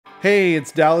Hey,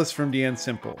 it's Dallas from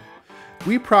DNSimple.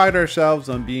 We pride ourselves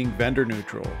on being vendor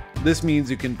neutral. This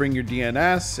means you can bring your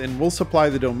DNS and we'll supply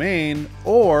the domain,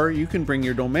 or you can bring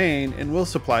your domain and we'll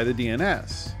supply the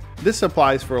DNS. This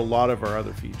applies for a lot of our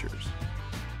other features.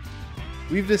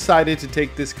 We've decided to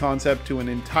take this concept to an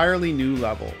entirely new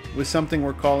level with something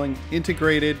we're calling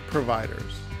Integrated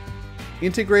Providers.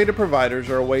 Integrated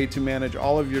Providers are a way to manage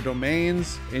all of your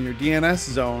domains and your DNS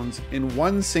zones in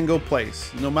one single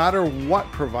place, no matter what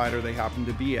provider they happen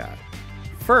to be at.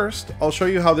 First, I'll show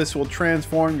you how this will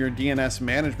transform your DNS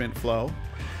management flow,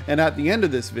 and at the end of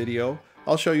this video,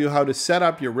 I'll show you how to set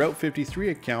up your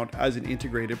Route53 account as an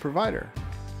integrated provider.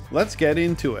 Let's get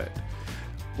into it.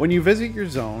 When you visit your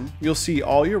zone, you'll see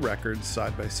all your records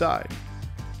side by side.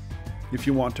 If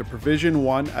you want to provision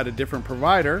one at a different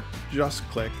provider, just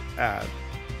click Add.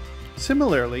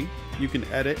 Similarly, you can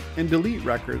edit and delete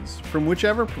records from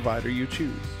whichever provider you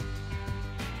choose.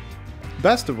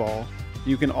 Best of all,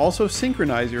 you can also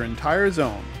synchronize your entire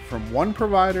zone from one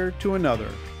provider to another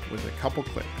with a couple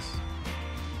clicks.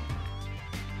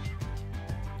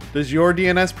 Does your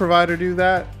DNS provider do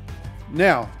that?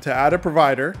 Now, to add a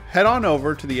provider, head on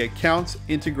over to the Accounts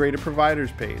Integrated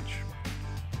Providers page.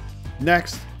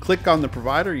 Next, click on the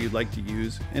provider you'd like to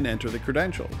use and enter the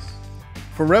credentials.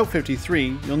 For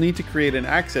Route53, you'll need to create an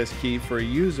access key for a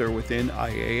user within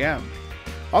IAM.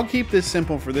 I'll keep this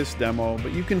simple for this demo,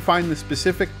 but you can find the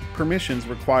specific permissions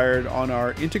required on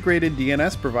our Integrated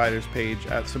DNS Providers page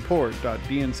at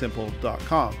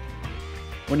support.dnsimple.com.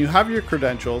 When you have your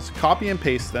credentials, copy and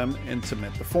paste them and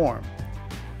submit the form.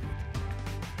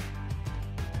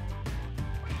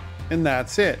 And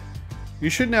that's it. You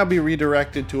should now be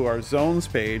redirected to our zones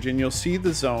page and you'll see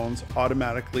the zones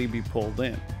automatically be pulled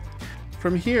in.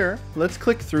 From here, let's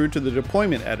click through to the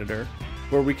deployment editor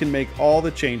where we can make all the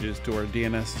changes to our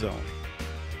DNS zone.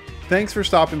 Thanks for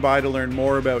stopping by to learn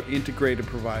more about integrated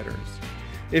providers.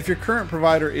 If your current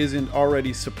provider isn't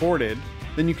already supported,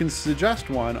 then you can suggest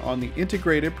one on the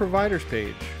Integrated Providers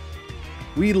page.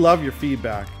 We love your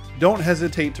feedback. Don't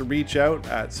hesitate to reach out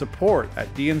at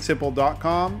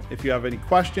support@dnsimple.com if you have any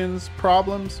questions,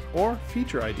 problems, or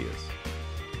feature ideas.